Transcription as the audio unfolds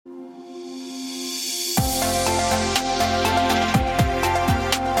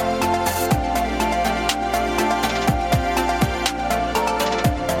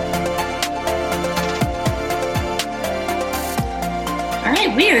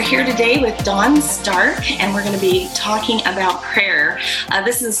are here today with Dawn Stark, and we're going to be talking about prayer.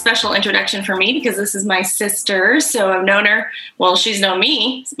 This is a special introduction for me because this is my sister, so I've known her, well, she's known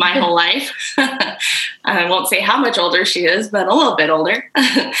me my whole life. I won't say how much older she is, but a little bit older.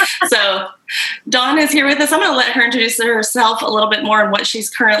 So Dawn is here with us. I'm going to let her introduce herself a little bit more and what she's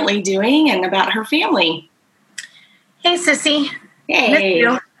currently doing and about her family. Hey, Sissy. Hey. Miss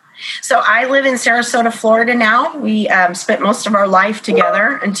you. So I live in Sarasota, Florida now. We spent most of our life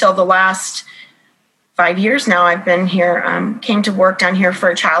together until the last 5 years now. I've been here, came to work down here for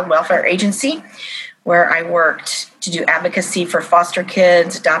a child welfare agency where I worked to do advocacy for foster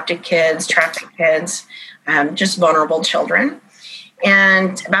kids, adopted kids, trafficked kids, just vulnerable children.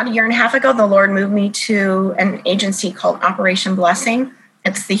 And about a year and a half ago, the Lord moved me to an agency called Operation Blessing.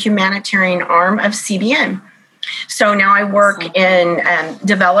 It's the humanitarian arm of CBN. So now I work in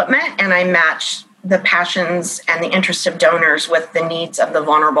development, and I match the passions and the interest of donors with the needs of the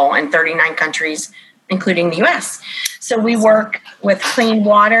vulnerable in 39 countries, including the U.S. So we work with clean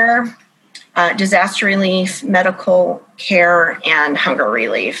water, disaster relief, medical care, and hunger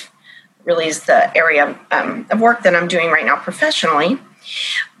relief. Really is the area of work that I'm doing right now professionally.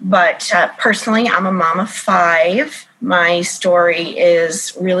 But personally, I'm a mom of 5. My story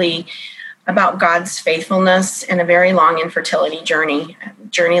is really about God's faithfulness and a very long infertility journey.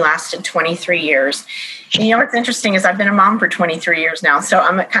 Journey lasted 23 years. And you know what's interesting is I've been a mom for 23 years now, so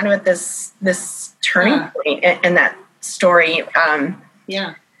I'm kind of at this turning point in that story. By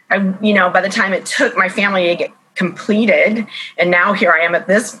the time it took my family to get completed, and now here I am at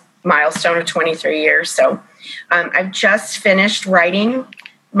this milestone of 23 years. So I've just finished writing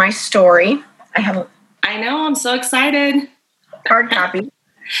my story. I know, I'm so excited. Hard copy.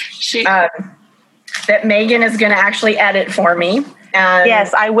 That Megan is going to actually edit for me. And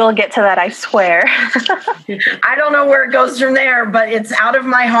yes, I will get to that, I swear. I don't know where it goes from there, but it's out of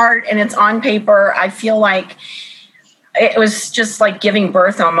my heart and it's on paper. I feel like it was just like giving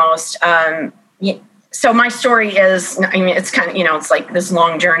birth almost. So my story is, it's kind of, it's like this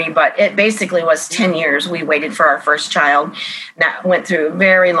long journey, but it basically was 10 years. We waited for our first child. That went through a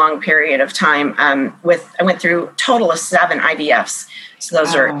very long period of time. I went through a total of 7 IVFs. So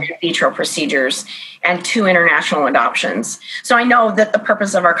those are in vitro procedures and 2 international adoptions. So I know that the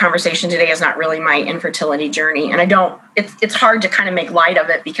purpose of our conversation today is not really my infertility journey. And it's hard to kind of make light of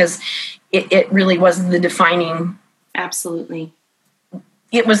it because it really was the defining. Absolutely.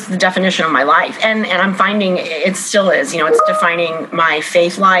 It was the definition of my life. And I'm finding it still is, it's defining my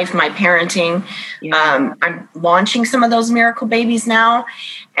faith life, my parenting. Yeah. I'm launching some of those miracle babies now.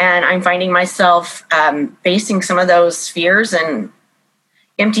 And I'm finding myself facing some of those fears and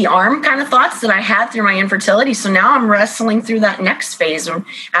empty arm kind of thoughts that I had through my infertility. So now I'm wrestling through that next phase and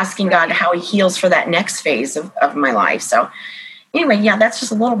asking God how he heals for that next phase of my life. So anyway, that's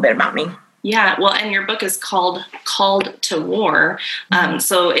just a little bit about me. Yeah, well, and your book is called to War.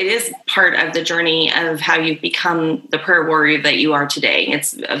 So it is part of the journey of how you've become the prayer warrior that you are today.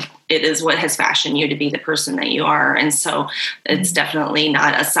 It is what has fashioned you to be the person that you are. And so it's definitely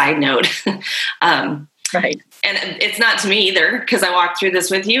not a side note. Right. And it's not to me either, because I walked through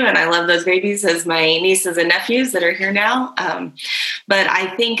this with you, and I love those babies as my nieces and nephews that are here now. But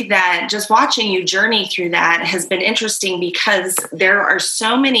I think that just watching you journey through that has been interesting because there are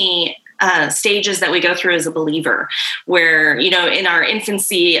so many stages that we go through as a believer where, in our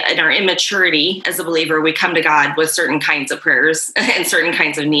infancy and our immaturity as a believer, we come to God with certain kinds of prayers and certain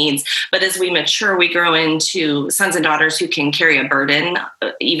kinds of needs. But as we mature, we grow into sons and daughters who can carry a burden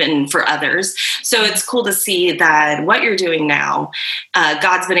even for others. So it's cool to see that what you're doing now,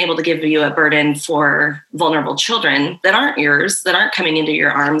 God's been able to give you a burden for vulnerable children that aren't yours, that aren't coming into your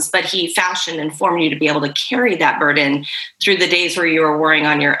arms, but he fashioned and formed you to be able to carry that burden through the days where you were warring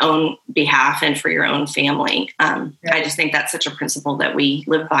on your own behalf and for your own family. I just think that's such a principle that we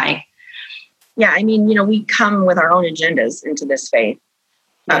live by. Yeah, we come with our own agendas into this faith.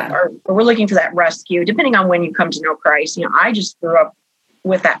 Or we're looking for that rescue, depending on when you come to know Christ. I just grew up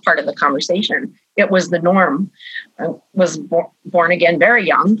with that part of the conversation. It was the norm. I was born again very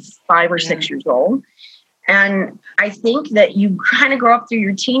young, 5 or 6 years old. And I think that you kind of grow up through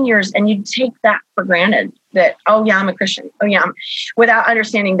your teen years and you take that for granted that, I'm a Christian. Without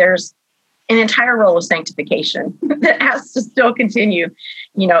understanding there's an entire role of sanctification that has to still continue,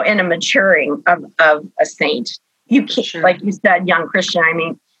 in a maturing of a saint. You can't, sure. Like you said, young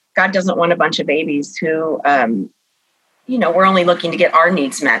Christian, God doesn't want a bunch of babies who, we're only looking to get our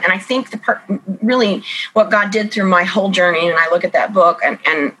needs met. And I think really what God did through my whole journey, and I look at that book,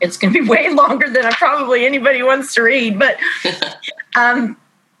 and it's going to be way longer than probably anybody wants to read, but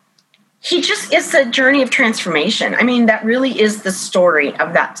it's a journey of transformation. I mean, that really is the story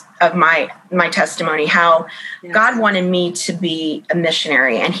of my testimony, how God wanted me to be a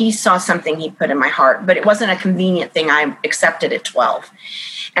missionary, and he saw something he put in my heart, but it wasn't a convenient thing I accepted at 12.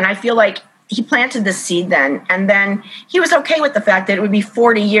 And I feel like he planted the seed then, and then he was okay with the fact that it would be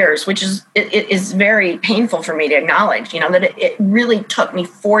 40 years, which is very painful for me to acknowledge, that it really took me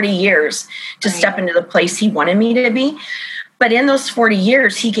 40 years to step into the place he wanted me to be. But in those 40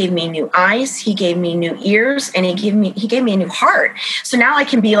 years, he gave me new eyes, he gave me new ears, and he gave me a new heart. So now I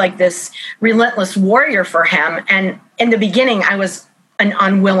can be like this relentless warrior for him. And in the beginning, I was an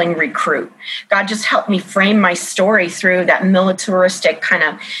unwilling recruit. God just helped me frame my story through that militaristic kind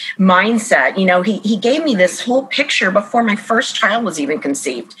of mindset. He gave me this whole picture before my first child was even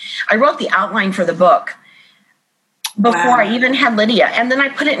conceived. I wrote the outline for the book before I even had Lydia. And then I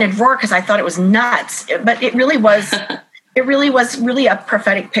put it in a drawer because I thought it was nuts. But it really was... It really was a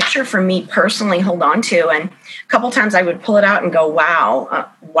prophetic picture for me personally hold on to. And a couple times I would pull it out and go,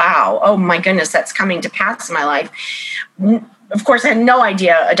 wow, oh my goodness, that's coming to pass in my life. Of course, I had no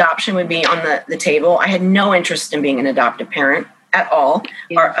idea adoption would be on the table. I had no interest in being an adoptive parent at all.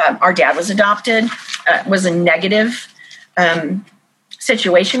 Yeah. Our dad was adopted, was a negative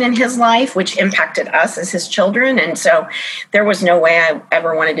situation in his life, which impacted us as his children. And so there was no way I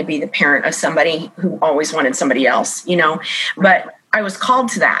ever wanted to be the parent of somebody who always wanted somebody else, but I was called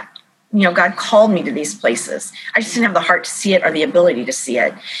to that. God called me to these places. I just didn't have the heart to see it or the ability to see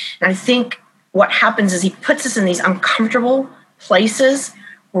it. And I think what happens is he puts us in these uncomfortable places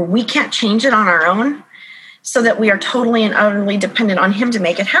where we can't change it on our own, so that we are totally and utterly dependent on him to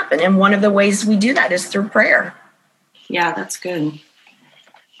make it happen. And one of the ways we do that is through prayer. Yeah, that's good.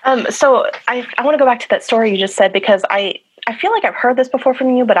 So I want to go back to that story you just said, because I feel like I've heard this before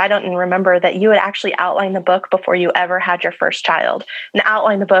from you, but I don't remember that you had actually outlined the book before you ever had your first child, and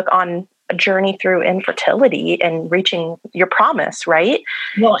outlined the book on a journey through infertility and reaching your promise, right?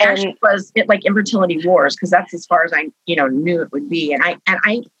 Well, actually, was it like Infertility Wars? Because that's as far as I knew it would be. And I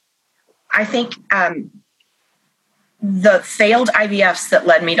think the failed IVFs that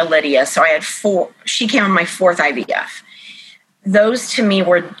led me to Lydia. So I had 4. She came on my 4th IVF. Those to me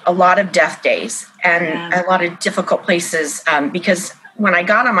were a lot of death days and a lot of difficult places because when I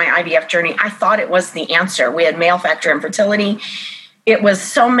got on my IVF journey, I thought it was the answer. We had male factor infertility. It was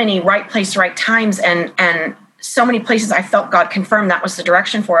so many right place, right times, and so many places I felt God confirmed that was the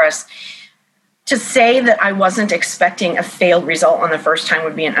direction for us. To say that I wasn't expecting a failed result on the first time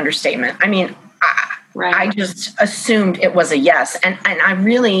would be an understatement. I mean, I just assumed it was a yes. And I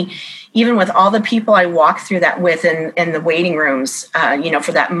really... even with all the people I walked through that with in the waiting rooms,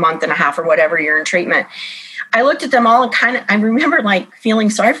 for that month and a half or whatever you're in treatment, I looked at them all and I remember like feeling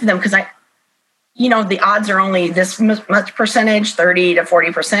sorry for them because the odds are only this much percentage, 30 to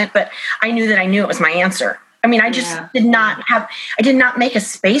 40%, but I knew it was my answer. I mean, I just did not make a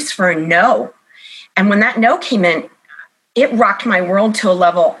space for a no. And when that no came in, it rocked my world to a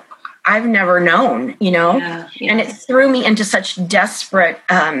level I've never known, and it threw me into such desperate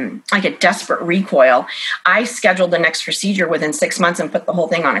recoil. I scheduled the next procedure within 6 months and put the whole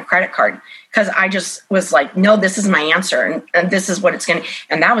thing on a credit card because I just was like, no, this is my answer. And this is what it's going to,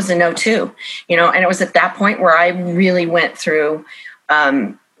 and that was a no too, and it was at that point where I really went through,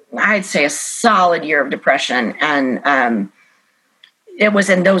 I'd say a solid year of depression. And, it was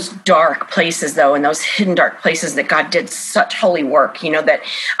in those dark places, though, in those hidden dark places that God did such holy work, that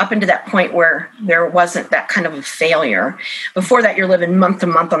up into that point where there wasn't that kind of a failure. Before that, you're living month to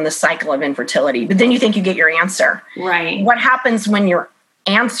month on the cycle of infertility. But then you think you get your answer. Right. What happens when your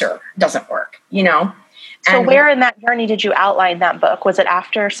answer doesn't work, So where in that journey did you outline that book? Was it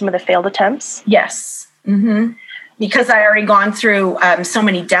after some of the failed attempts? Yes. Mm-hmm. Because I already gone through so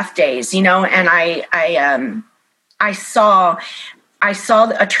many death days, and I saw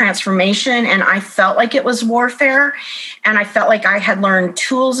a transformation, and I felt like it was warfare, and I felt like I had learned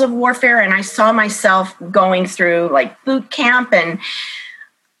tools of warfare, and I saw myself going through like boot camp, and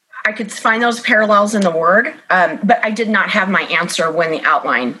I could find those parallels in the Word, but I did not have my answer when the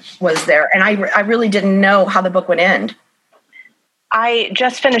outline was there, and I really didn't know how the book would end. I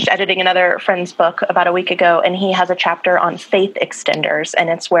just finished editing another friend's book about a week ago, and he has a chapter on faith extenders, and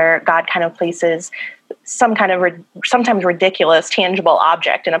it's where God kind of places some kind of sometimes ridiculous, tangible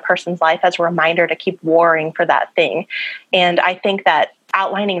object in a person's life as a reminder to keep warring for that thing. And I think that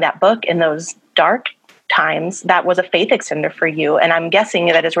outlining that book in those dark times, that was a faith extender for you. And I'm guessing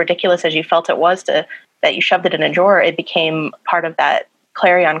that as ridiculous as you felt it was that you shoved it in a drawer, it became part of that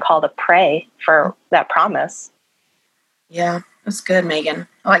clarion call to pray for that promise. Yeah, that's good, Megan.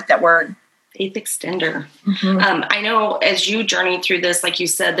 I like that word. Faith extender. I know as you journeyed through this, like you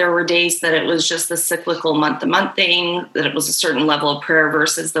said, there were days that it was just the cyclical month-to-month thing, that it was a certain level of prayer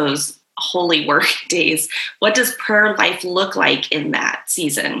versus those holy work days. What does prayer life look like in that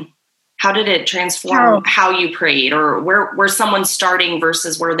season? How did it transform how you prayed, or where someone's starting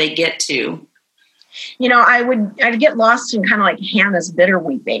versus where they get to? I'd get lost in kind of like Hannah's bitter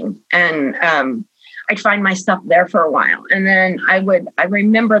weeping, and I'd find myself there for a while. And then I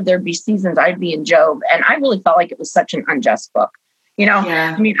remember there'd be seasons I'd be in Job, and I really felt like it was such an unjust book.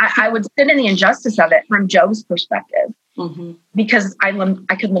 I mean, I would sit in the injustice of it from Job's perspective, because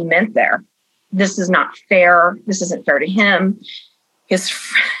I could lament there. This is not fair. This isn't fair to him. His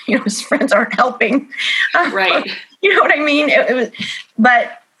friends aren't helping. Right. You know what I mean?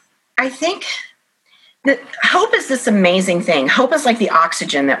 But I think that hope is this amazing thing. Hope is like the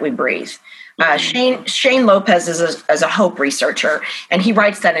oxygen that we breathe. Shane Lopez is a hope researcher, and he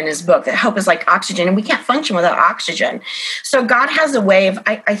writes that in his book, that hope is like oxygen, and we can't function without oxygen. So God has a way of,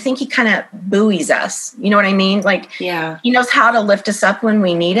 I think he kind of buoys us. You know what I mean? Like, he knows how to lift us up when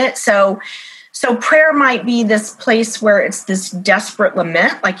we need it. So prayer might be this place where it's this desperate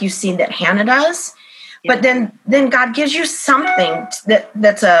lament, like you see that Hannah does. Yeah. But then God gives you something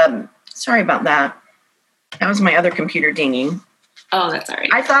that's sorry about that. That was my other computer dinging. Oh, that's all right.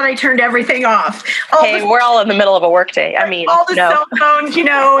 I thought I turned everything off. We're all in the middle of a work day. I mean, all the cell phones,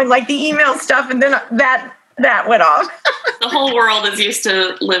 and like the email stuff, and then that went off. The whole world is used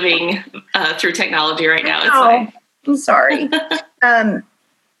to living through technology right now. I'm sorry.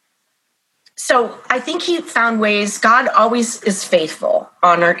 So I think he found ways. God always is faithful.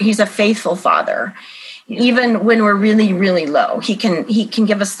 He's a faithful father. Even when we're really, really low, he can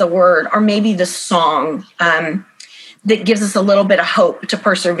give us the word, or maybe the song that gives us a little bit of hope to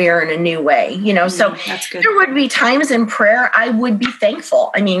persevere in a new way. So that's good. There would be times in prayer I would be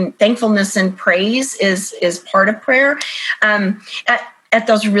thankful. I mean, thankfulness and praise is part of prayer. At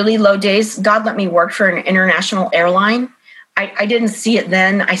those really low days, God let me work for an international airline. I didn't see it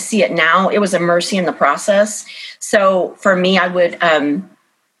then. I see it now. It was a mercy in the process. So for me, I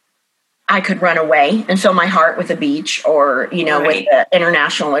could run away and fill my heart with a beach, or, with an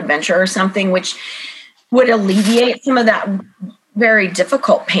international adventure or something, which would alleviate some of that very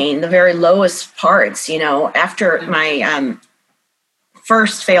difficult pain, the very lowest parts. After my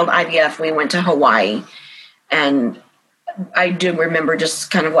first failed IVF, we went to Hawaii, and I do remember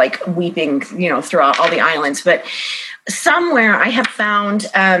just kind of like weeping, throughout all the islands. But somewhere I have found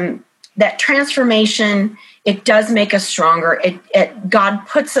that transformation, it does make us stronger. God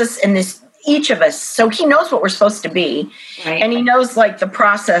puts us in this, each of us, so he knows what we're supposed to be. Right. And he knows like the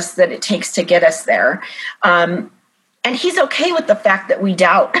process that it takes to get us there. And he's okay with the fact that we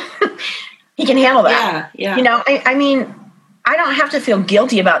doubt. He can handle that. Yeah. I mean, I don't have to feel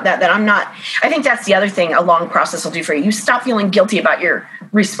guilty about that I'm not. I think that's the other thing a long process will do for you. You stop feeling guilty about your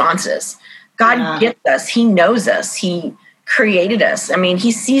responses. God gets us. He knows us. He created us. I mean,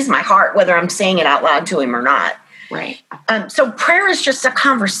 he sees my heart, whether I'm saying it out loud to him or not. Right. So prayer is just a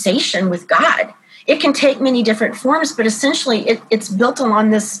conversation with God. It can take many different forms, but essentially it's built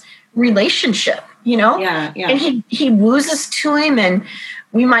on this relationship, Yeah. And he woos us to him, and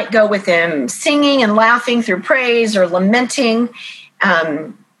we might go with him singing and laughing through praise or lamenting.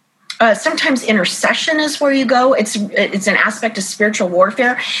 Sometimes intercession is where you go. It's an aspect of spiritual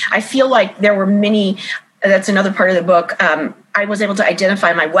warfare. I feel like there were many. That's another part of the book. I was able to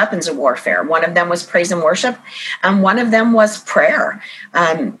identify my weapons of warfare. One of them was praise and worship, and one of them was prayer.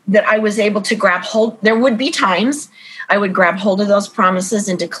 That I was able to grab hold. There would be times I would grab hold of those promises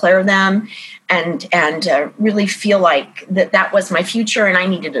and declare them, and really feel like that was my future, and I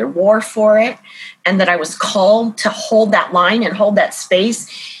needed to war for it, and that I was called to hold that line and hold that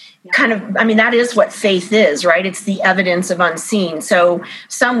space. That is what faith is, right? It's the evidence of unseen. So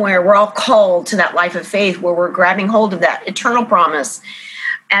somewhere we're all called to that life of faith where we're grabbing hold of that eternal promise,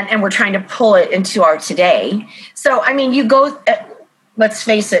 and we're trying to pull it into our today. So, you go, let's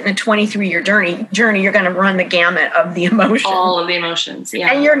face it, in a 23-year journey, you're going to run the gamut of the emotions. All of the emotions,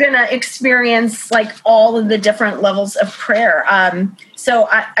 yeah. And you're going to experience like all of the different levels of prayer. So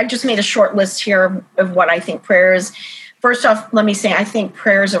I just made a short list here of what I think prayer is. First off, let me say, I think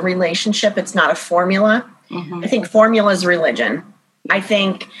prayer is a relationship. It's not a formula. I think formula is religion. I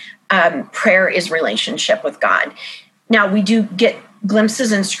think prayer is relationship with God. Now, we do get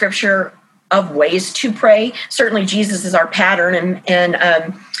glimpses in Scripture of ways to pray. Certainly, Jesus is our pattern. And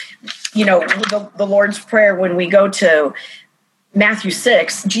the Lord's Prayer, when we go to Matthew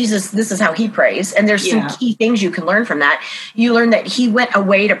 6, Jesus, this is how he prays. And there's some key things you can learn from that. You learn that he went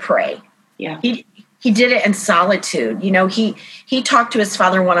away to pray. Yeah. he did it in solitude. He talked to his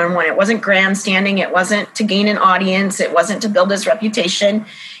Father one-on-one. It wasn't grandstanding. It wasn't to gain an audience. It wasn't to build his reputation.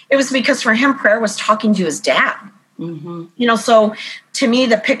 It was because for him, prayer was talking to his dad. Mm-hmm. So to me,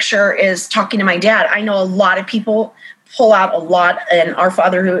 the picture is talking to my dad. I know a lot of people pull out a lot in Our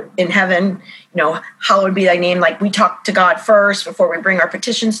Father who in heaven, hallowed be thy name. Like we talk to God first before we bring our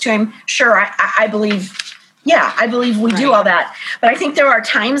petitions to him. Sure, I believe. Yeah, I believe we do all that. But I think there are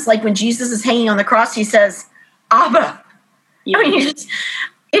times like when Jesus is hanging on the cross, he says, Abba. Yeah. I mean, he's just,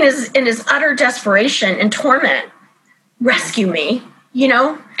 in his utter desperation and torment, rescue me,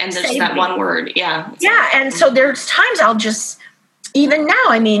 And there's that one word. Yeah. Yeah. And so there's times I'll just, even now,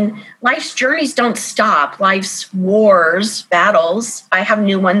 I mean, life's journeys don't stop. Life's wars, battles. I have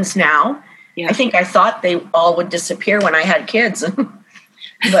new ones now. Yeah. I think I thought they all would disappear when I had kids.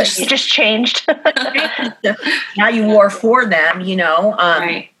 But it just changed. Now you war for them,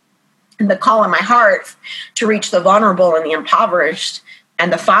 right. And the call in my heart to reach the vulnerable and the impoverished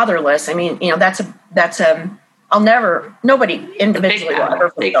and the fatherless. I mean, nobody individually will ever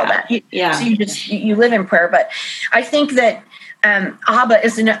fulfill that. So you live in prayer. But I think that Abba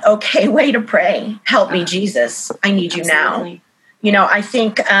is an okay way to pray. Help me, Jesus. I need you now. I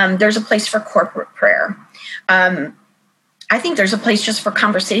think there's a place for corporate prayer. I think there's a place just for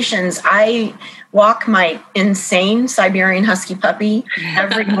conversations. I walk my insane Siberian Husky puppy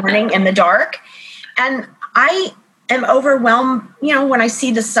every morning in the dark. And I am overwhelmed, when I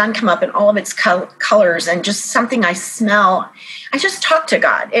see the sun come up in all of its colors and just something I smell. I just talk to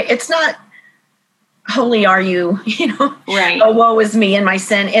God. It's not, holy are you, right. Oh, woe is me and my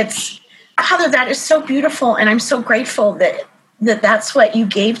sin. It's, Father, that is so beautiful. And I'm so grateful that that's what you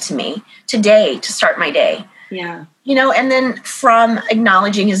gave to me today to start my day. Yeah. And then from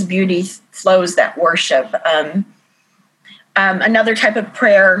acknowledging his beauty flows that worship. Another type of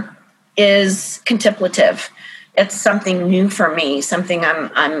prayer is contemplative. It's something new for me, something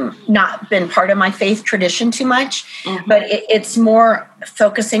I'm not been part of my faith tradition too much, but it's more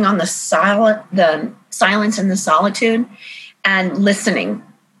focusing on the silence and the solitude and listening.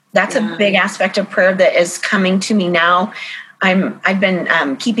 That's a big aspect of prayer that is coming to me now. I've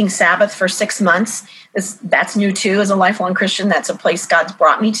been keeping Sabbath for 6 months. That's new too. As a lifelong Christian, that's a place God's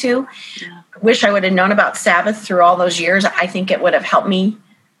brought me to. Yeah. I wish I would have known about Sabbath through all those years. I think it would have helped me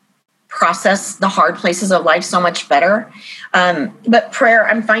process the hard places of life so much better. But prayer,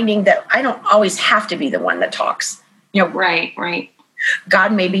 I'm finding that I don't always have to be the one that talks. Right.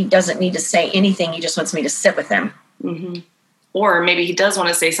 God maybe doesn't need to say anything. He just wants me to sit with him. Mm-hmm. Or maybe he does want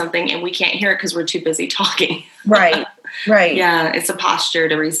to say something and we can't hear it because we're too busy talking. Right. Yeah, it's a posture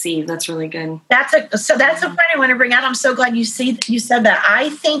to receive. That's really good. That's a point I want to bring out. I'm so glad you said that. I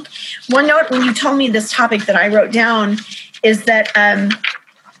think one note when you told me this topic that I wrote down is that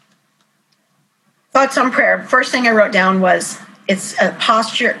thoughts on prayer. First thing I wrote down was it's a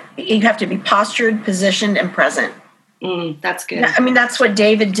posture. You have to be postured, positioned, and present. That's good. I mean, that's what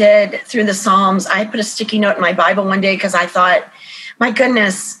David did through the Psalms. I put a sticky note in my Bible one day because I thought, my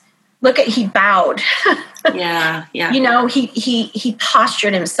goodness, he bowed. Yeah. He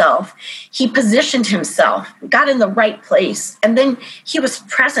postured himself. He positioned himself, got in the right place, and then he was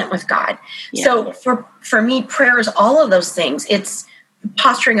present with God. Yeah. So for me, prayer is all of those things. It's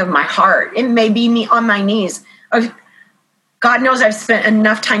posturing of my heart. It may be me on my knees. God knows I've spent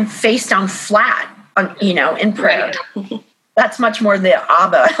enough time face down flat, in prayer. Right. That's much more the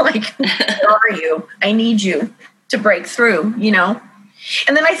Abba, where are you? I need you to break through,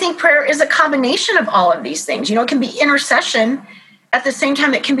 And then I think prayer is a combination of all of these things. It can be intercession. At the same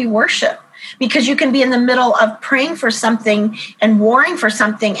time, it can be worship. Because you can be in the middle of praying for something and warring for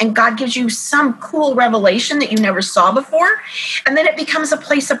something, and God gives you some cool revelation that you never saw before. And then it becomes a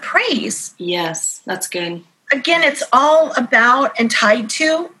place of praise. Yes, that's good. Again, it's all about and tied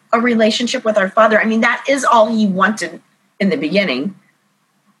to a relationship with our Father. I mean, that is all he wanted in the beginning.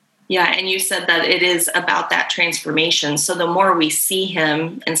 Yeah, and you said that it is about that transformation. So the more we see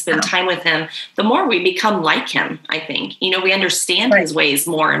him and spend time with him, the more we become like him, I think. We understand his ways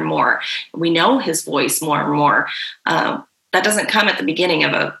more and more. We know his voice more and more. That doesn't come at the beginning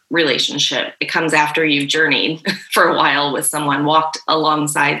of a relationship. It comes after you've journeyed for a while with someone, walked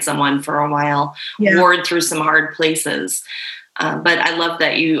alongside someone for a while, warred through some hard places. But I love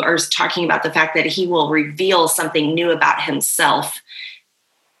that you are talking about the fact that he will reveal something new about himself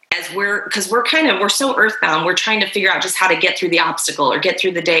because we're so earthbound. We're trying to figure out just how to get through the obstacle or get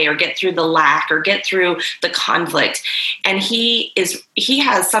through the day or get through the lack or get through the conflict. And he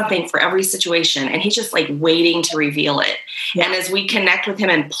has something for every situation, and he's just waiting to reveal it. Yeah. And as we connect with him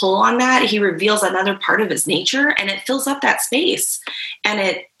and pull on that, he reveals another part of his nature, and it fills up that space. And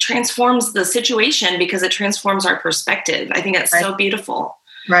transforms the situation because it transforms our perspective. I think that's so beautiful.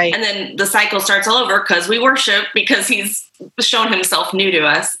 Right. And then the cycle starts all over because we worship, because he's shown himself new to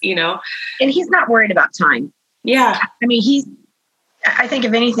us, And he's not worried about time. Yeah. I mean, I think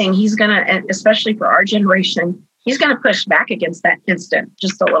if anything, he's going to, especially for our generation, he's going to push back against that instant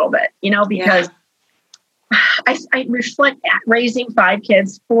just a little bit, because I reflect raising 5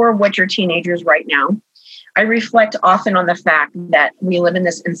 kids, 4 of which are teenagers right now. I reflect often on the fact that we live in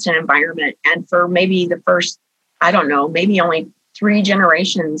this instant environment. And for maybe the first, I don't know, maybe only 3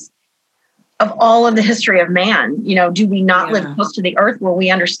 generations of all of the history of man, do we not live close to the earth where we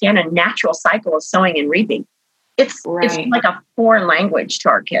understand a natural cycle of sowing and reaping? It's like a foreign language to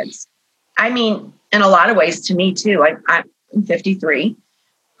our kids. I mean, in a lot of ways to me too. I'm 53.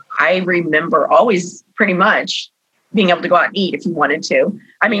 I remember always pretty much being able to go out and eat if you wanted to.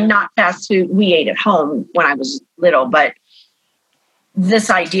 I mean, not fast food. We ate at home when I was little, but this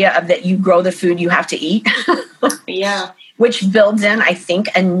idea of that you grow the food you have to eat. Yeah. Which builds in, I think,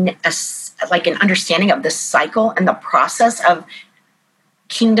 like an understanding of the cycle and the process of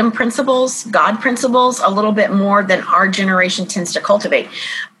kingdom principles, God principles, a little bit more than our generation tends to cultivate.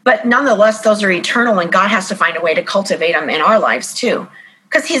 But nonetheless, those are eternal, and God has to find a way to cultivate them in our lives too.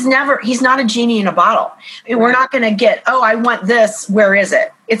 Because he's not a genie in a bottle. I mean, we're not going to get, I want this. Where is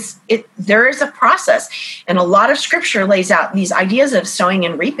it? There is a process. And a lot of scripture lays out these ideas of sowing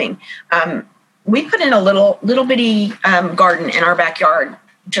and reaping. We put in a little bitty garden in our backyard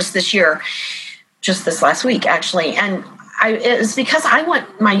just this last week, actually. And it's because I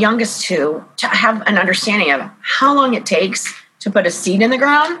want my youngest to have an understanding of how long it takes to put a seed in the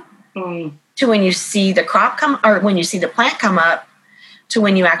ground to when you see the crop come, or when you see the plant come up, to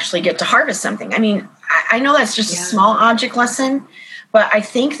when you actually get to harvest something. I mean, I know that's just a small object lesson, but I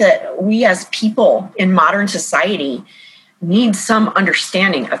think that we as people in modern society need some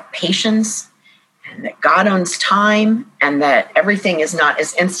understanding of patience, and that God owns time, and that everything is not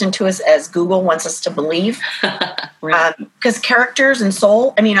as instant to us as Google wants us to believe. Because characters and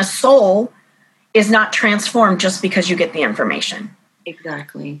soul, a soul is not transformed just because you get the information.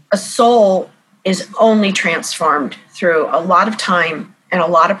 Exactly. A soul is only transformed through a lot of time and a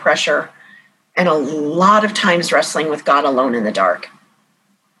lot of pressure and a lot of times wrestling with God alone in the dark.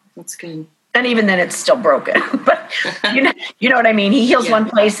 That's good. And even then it's still broken. But you know what I mean? He heals one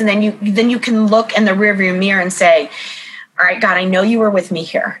place, and then you can look in the rearview mirror and say, all right, God, I know you were with me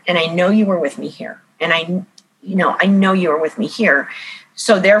here, and I know you were with me here, and I know you were with me here.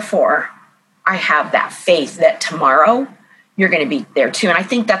 So therefore, I have that faith that tomorrow you're going to be there too. And I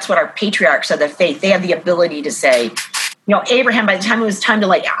think that's what our patriarchs of the faith, they have the ability to say, Abraham, by the time it was time to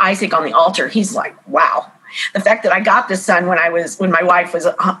lay Isaac on the altar, he's like, wow, the fact that I got this son when my wife was,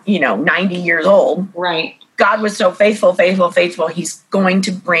 90 years old. Right. God was so faithful. He's going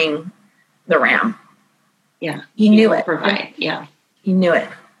to bring the ram. Yeah. He knew it. Provide. Yeah. He knew it.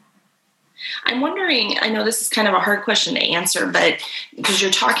 I'm wondering, I know this is kind of a hard question to answer, but because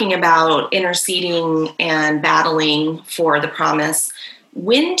you're talking about interceding and battling for the promise,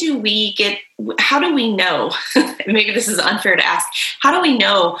 how do we know, maybe this is unfair to ask, how do we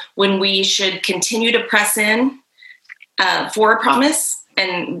know when we should continue to press in for a promise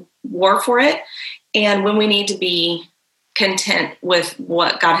and war for it, and when we need to be content with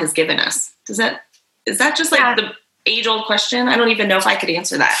what God has given us? Is that just like the age-old question? I don't even know if I could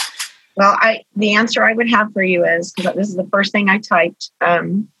answer that. Well, the answer I would have for you is, because this is the first thing I typed,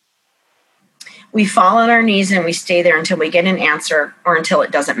 we fall on our knees and we stay there until we get an answer, or until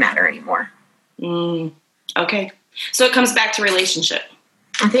it doesn't matter anymore. Okay. So it comes back to relationship.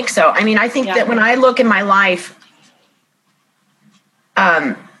 I think so. I think that when I look in my life,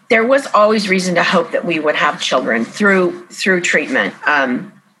 there was always reason to hope that we would have children through treatment.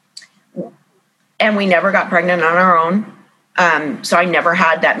 And we never got pregnant on our own. So I never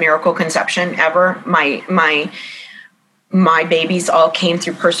had that miracle conception ever. My babies all came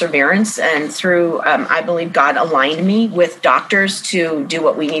through perseverance and through, I believe God aligned me with doctors to do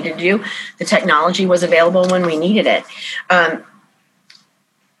what we needed to do. The technology was available when we needed it.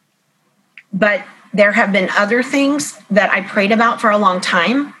 But there have been other things that I prayed about for a long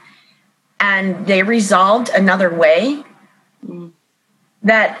time, and they resolved another way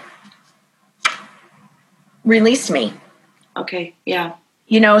that released me. Okay, yeah.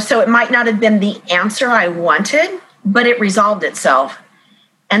 So it might not have been the answer I wanted, but it resolved itself.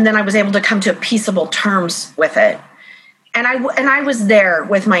 And then I was able to come to peaceable terms with it. And I was there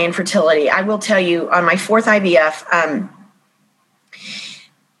with my infertility. I will tell you, on my 4th IVF,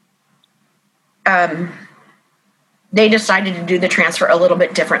 they decided to do the transfer a little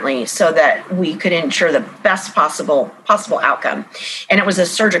bit differently so that we could ensure the best possible outcome. And it was a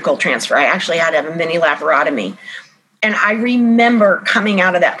surgical transfer. I actually had to have a mini laparotomy. And I remember coming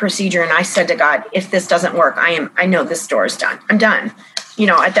out of that procedure and I said to God, if this doesn't work, I know this door is done. I'm done.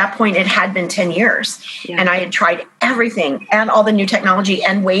 At that point it had been 10 years and I had tried everything and all the new technology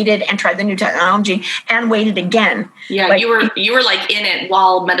and waited and tried the new technology and waited again. Yeah. Like, you were like in it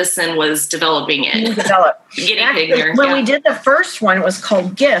while medicine was developing it. When we did the first one, it was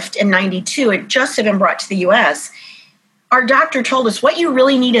called GIFT in 92. It just had been brought to the US. Our doctor told us what you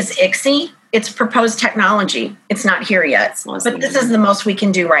really need is ICSI. It's proposed technology. It's not here yet, but this is the most we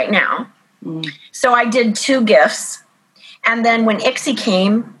can do right now. So I did 2 GIFTs. And then when ICSI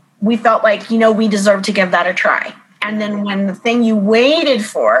came, we felt like, we deserved to give that a try. And then when the thing you waited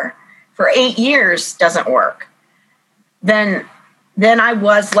for 8 years doesn't work, then I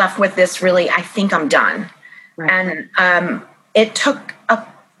was left with this really, I think I'm done. Right. And it took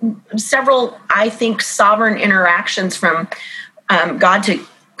several, I think, sovereign interactions from God to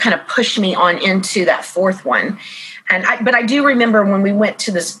kind of push me on into that 4th one. But I do remember when we went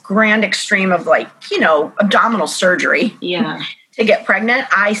to this grand extreme of abdominal surgery to get pregnant,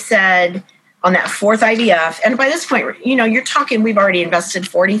 I said on that 4th IVF, and by this point, you're talking, we've already invested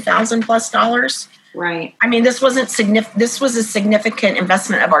 $40,000+. Right. I mean, this wasn't significant. This was a significant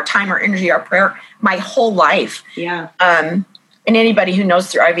investment of our time, our energy, our prayer, my whole life. Yeah. And anybody who knows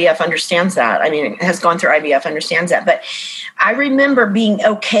through IVF understands that. I mean, has gone through IVF understands that. But I remember being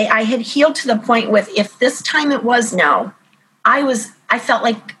okay. I had healed to the point with, if this time it was no, I felt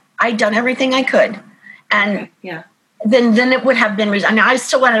like I'd done everything I could. And then it would have been, and I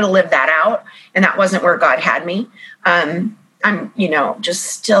still wanted to live that out. And that wasn't where God had me. I'm, just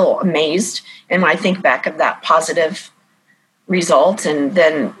still amazed. And when I think back of that positive result and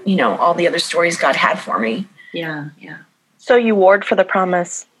then, all the other stories God had for me. Yeah. Yeah. So you warred for the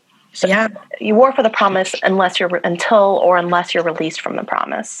promise. You war for the promise unless you're released from the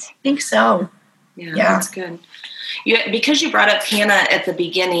promise. I think so. Yeah. That's good. Because you brought up Hannah at the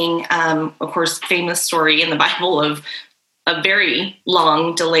beginning, of course, famous story in the Bible of a very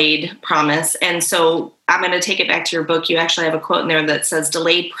long delayed promise. And so I'm going to take it back to your book. You actually have a quote in there that says,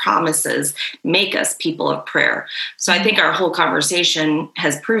 delayed promises make us people of prayer. So I think our whole conversation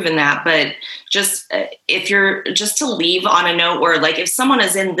has proven that. But just if you're just to leave on a note where, like, if someone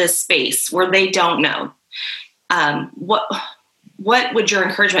is in this space where they don't know, what would your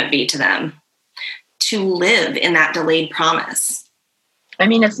encouragement be to them to live in that delayed promise? I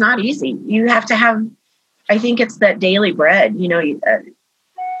mean, it's not easy. You have to have, I think it's that daily bread,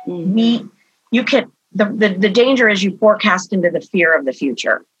 the danger is you forecast into the fear of the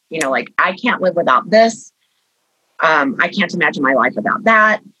future. Like, I can't live without this. I can't imagine my life without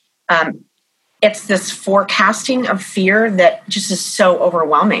that. It's this forecasting of fear that just is so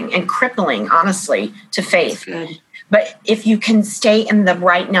overwhelming and crippling, honestly, to faith. But if you can stay in the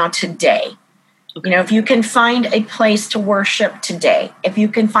right now today, if you can find a place to worship today, if you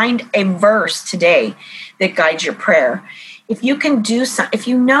can find a verse today that guides your prayer, if you can do something, if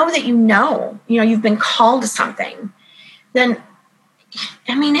you know that you've been called to something, then,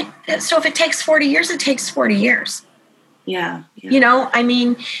 so if it takes 40 years, it takes 40 years. Yeah.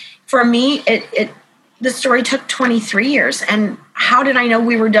 For me, the story took 23 years. And how did I know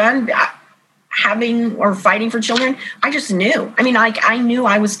we were done having or fighting for children? I just knew. I knew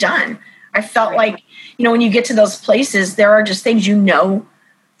I was done. I felt like, when you get to those places, there are just things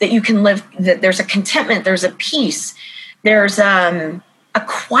that you can live, that there's a contentment, there's a peace, there's a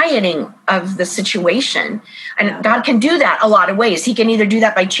quieting of the situation. And God can do that a lot of ways. He can either do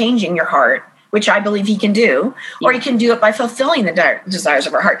that by changing your heart, which I believe he can do, or he can do it by fulfilling the desires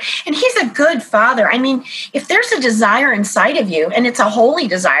of our heart. And he's a good father. If there's a desire inside of you, and it's a holy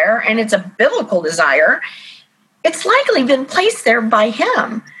desire, and it's a biblical desire, it's likely been placed there by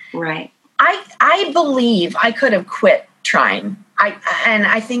him. Right. I believe I could have quit trying. I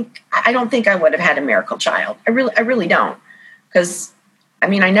don't think I would have had a miracle child. I really don't. Because, I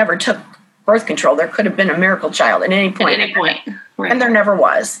never took birth control. There could have been a miracle child at any point. Right. And there never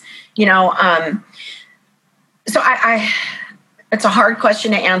was. So it's a hard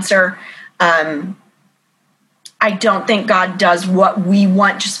question to answer. I don't think God does what we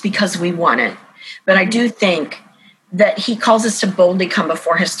want just because we want it. But I do think that he calls us to boldly come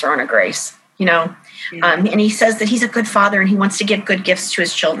before his throne of grace, and he says that he's a good father and he wants to give good gifts to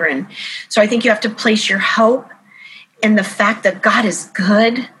his children. So I think you have to place your hope in the fact that God is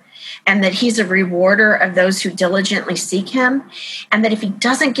good and that he's a rewarder of those who diligently seek him. And that if he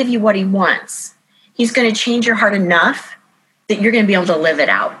doesn't give you what he wants, he's going to change your heart enough that you're going to be able to live it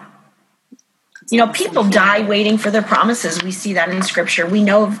out. People die waiting for their promises. We see that in scripture. We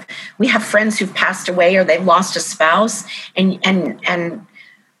have friends who've passed away or they've lost a spouse, and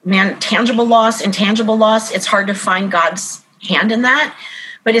man, tangible loss, intangible loss, it's hard to find God's hand in that.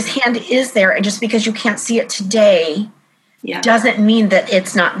 But his hand is there. And just because you can't see it today doesn't mean that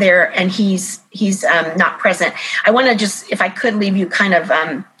it's not there and he's not present. I want to just, if I could, leave you kind of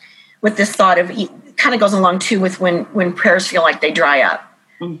with this thought of, it kind of goes along too with when prayers feel like they dry up.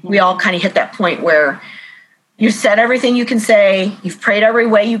 Mm-hmm. We all kind of hit that point where you've said everything you can say, you've prayed every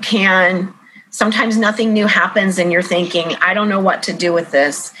way you can. Sometimes nothing new happens and you're thinking, I don't know what to do with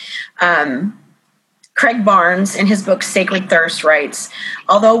this. Craig Barnes, in his book, Sacred Thirst, writes,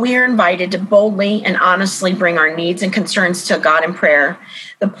 although we are invited to boldly and honestly bring our needs and concerns to God in prayer,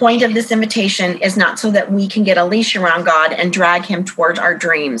 the point of this invitation is not so that we can get a leash around God and drag him towards our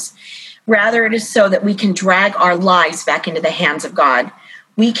dreams. Rather, it is so that we can drag our lives back into the hands of God.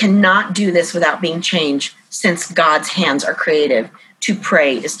 We cannot do this without being changed, since God's hands are creative. To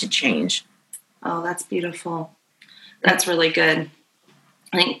pray is to change. Oh, that's beautiful. That's really good.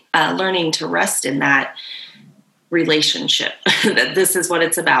 I think learning to rest in that relationship, that this is what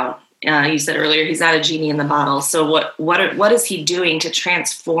it's about. You said earlier, he's not a genie in the bottle. So what is he doing to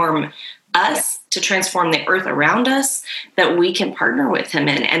transform us, to transform the earth around us, that we can partner with him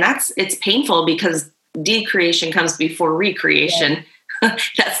in? And it's painful because decreation comes before recreation. Yeah.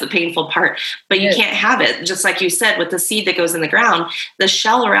 That's the painful part, but you can't have it. Just like you said, with the seed that goes in the ground, the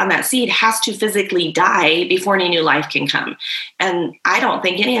shell around that seed has to physically die before any new life can come. And I don't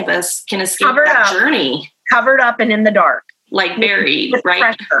think any of us can escape that journey. Covered up and in the dark. Like buried, with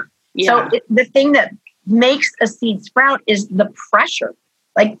right? Pressure. Yeah. So the thing that makes a seed sprout is the pressure.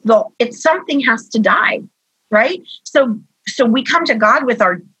 Like something has to die, right? So we come to God with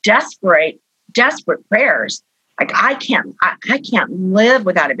our desperate prayers. Like I can't live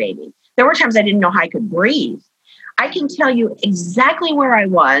without a baby. There were times I didn't know how I could breathe. I can tell you exactly where I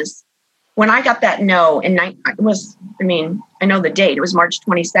was when I got that no. And I know the date. It was March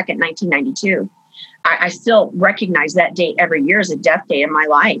 22nd, 1992. I still recognize that date every year as a death day in my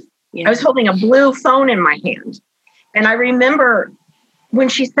life. Yeah. I was holding a blue phone in my hand. And I remember when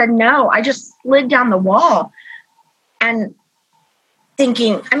she said no, I just slid down the wall and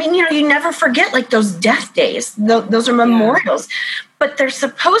thinking, you never forget like those death days. Those are memorials, but they're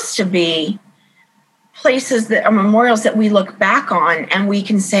supposed to be places that are memorials that we look back on and we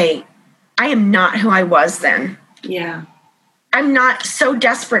can say, I am not who I was then. Yeah. I'm not so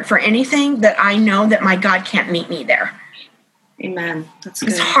desperate for anything that I know that my God can't meet me there. Amen. That's good.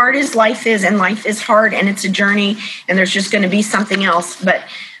 As hard as life is, and life is hard and it's a journey and there's just going to be something else. But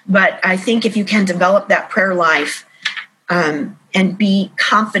I think if you can develop that prayer life, and be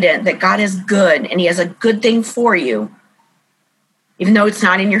confident that God is good and he has a good thing for you, even though it's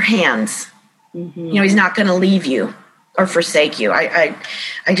not in your hands. Mm-hmm. He's not going to leave you or forsake you. I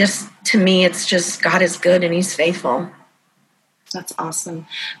just, to me, it's just God is good and he's faithful. That's awesome.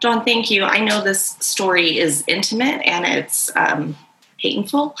 Dawn, thank you. I know this story is intimate and it's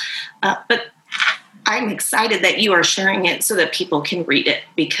painful, but I'm excited that you are sharing it so that people can read it,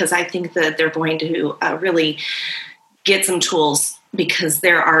 because I think that they're going to really get some tools, because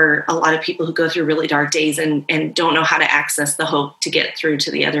there are a lot of people who go through really dark days and don't know how to access the hope to get through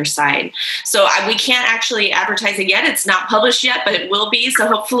to the other side. So we can't actually advertise it yet. It's not published yet, but it will be. So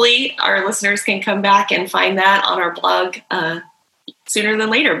hopefully our listeners can come back and find that on our blog sooner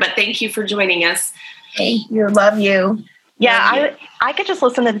than later. But thank you for joining us. Thank you. Love you. Yeah, I could just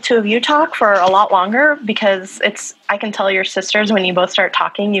listen to the two of you talk for a lot longer, because I can tell your sisters, when you both start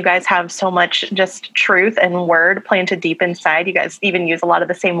talking, you guys have so much just truth and word planted deep inside. You guys even use a lot of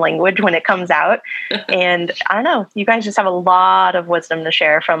the same language when it comes out. And I don't know, you guys just have a lot of wisdom to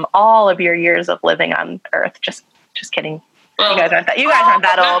share from all of your years of living on earth. Just kidding. Well, you guys aren't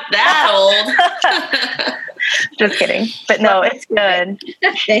that old. That old. Just kidding. But no, it's good.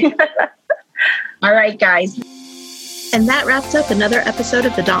 All right, guys. And that wraps up another episode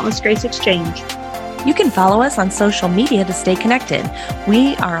of the Dauntless Grace Exchange. You can follow us on social media to stay connected.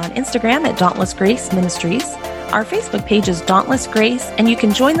 We are on Instagram at Dauntless Grace Ministries. Our Facebook page is Dauntless Grace, and you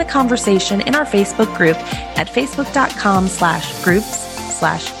can join the conversation in our Facebook group at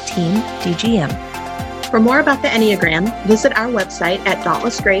facebook.com/groups/teamdgm. For more about the Enneagram, visit our website at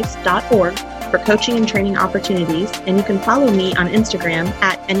dauntlessgrace.org for coaching and training opportunities, and you can follow me on Instagram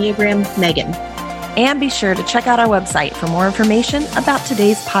at EnneagramMegan. And be sure to check out our website for more information about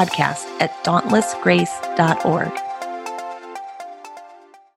today's podcast at dauntlessgrace.org.